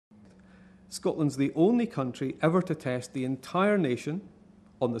Scotland's the only country ever to test the entire nation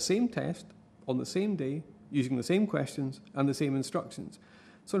on the same test, on the same day, using the same questions and the same instructions.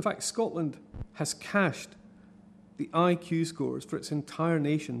 So in fact, Scotland has cached the IQ scores for its entire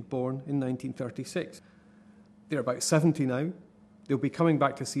nation born in 1936. They're about 70 now. They'll be coming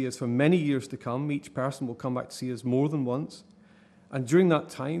back to see us for many years to come. Each person will come back to see us more than once. And during that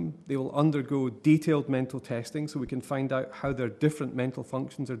time, they will undergo detailed mental testing so we can find out how their different mental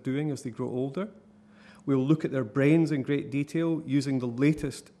functions are doing as they grow older. We'll look at their brains in great detail using the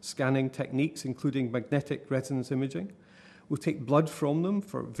latest scanning techniques, including magnetic resonance imaging. We'll take blood from them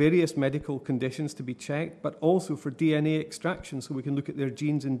for various medical conditions to be checked, but also for DNA extraction so we can look at their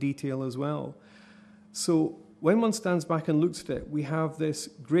genes in detail as well. So when one stands back and looks at it, we have this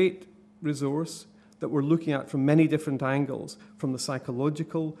great resource that we're looking at from many different angles, from the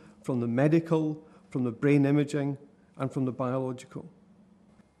psychological, from the medical, from the brain imaging, and from the biological.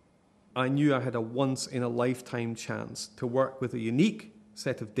 I knew I had a once-in-a-lifetime chance to work with a unique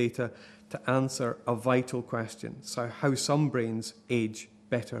set of data to answer a vital question, so how some brains age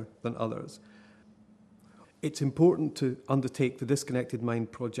better than others. It's important to undertake the Disconnected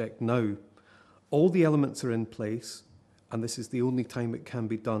Mind project now. All the elements are in place, and this is the only time it can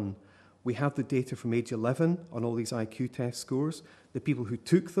be done. We have the data from age 11 on all these IQ test scores. The people who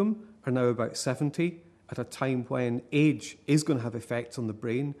took them are now about 70, at a time when age is going to have effects on the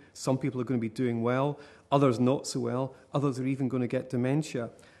brain. Some people are going to be doing well, others not so well, others are even going to get dementia.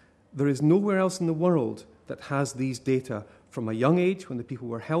 There is nowhere else in the world that has these data from a young age when the people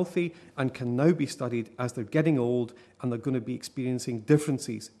were healthy and can now be studied as they're getting old and they're going to be experiencing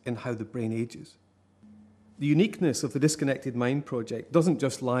differences in how the brain ages. The uniqueness of the Disconnected Mind project doesn't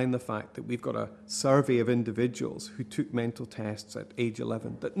just lie in the fact that we've got a survey of individuals who took mental tests at age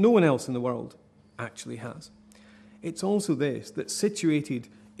 11 that no one else in the world actually has. It's also this, that situated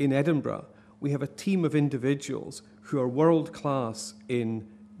in Edinburgh, we have a team of individuals who are world class in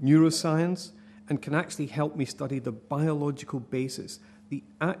neuroscience and can actually help me study the biological basis, the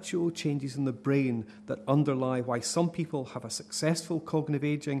actual changes in the brain that underlie why some people have a successful cognitive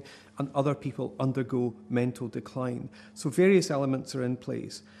aging and other people undergo mental decline. So various elements are in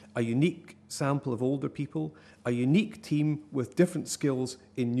place. A unique sample of older people, a unique team with different skills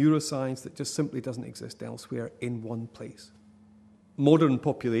in neuroscience that just simply doesn't exist elsewhere in one place. Modern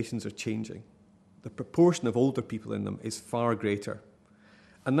populations are changing. The proportion of older people in them is far greater.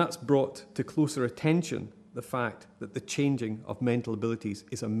 And that's brought to closer attention the fact that the changing of mental abilities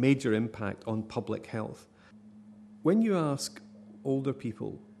is a major impact on public health. When you ask older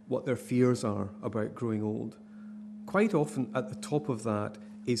people what their fears are about growing old, quite often at the top of that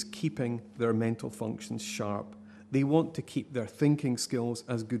is keeping their mental functions sharp. They want to keep their thinking skills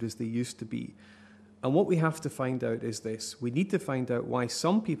as good as they used to be. And what we have to find out is this. We need to find out why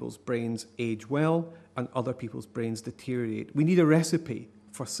some people's brains age well and other people's brains deteriorate. We need a recipe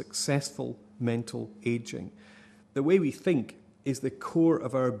for successful mental aging. The way we think is the core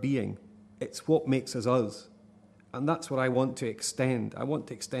of our being. It's what makes us us. And that's what I want to extend. I want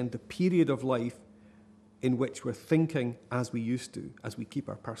to extend the period of life in which we're thinking as we used to, as we keep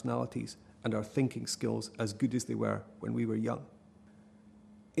our personalities and our thinking skills as good as they were when we were young.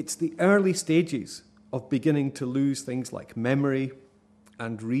 It's the early stages of beginning to lose things like memory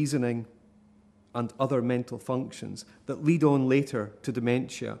and reasoning and other mental functions that lead on later to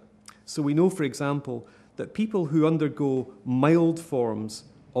dementia. So we know, for example, that people who undergo mild forms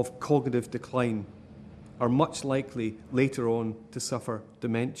of cognitive decline are much likely later on to suffer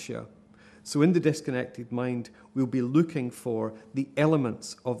dementia. So in the Disconnected Mind, we'll be looking for the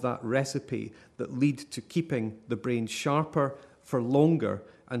elements of that recipe that lead to keeping the brain sharper for longer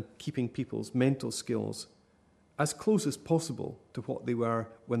and keeping people's mental skills as close as possible to what they were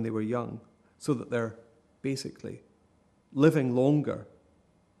when they were young, so that they're basically living longer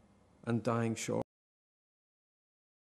and dying short.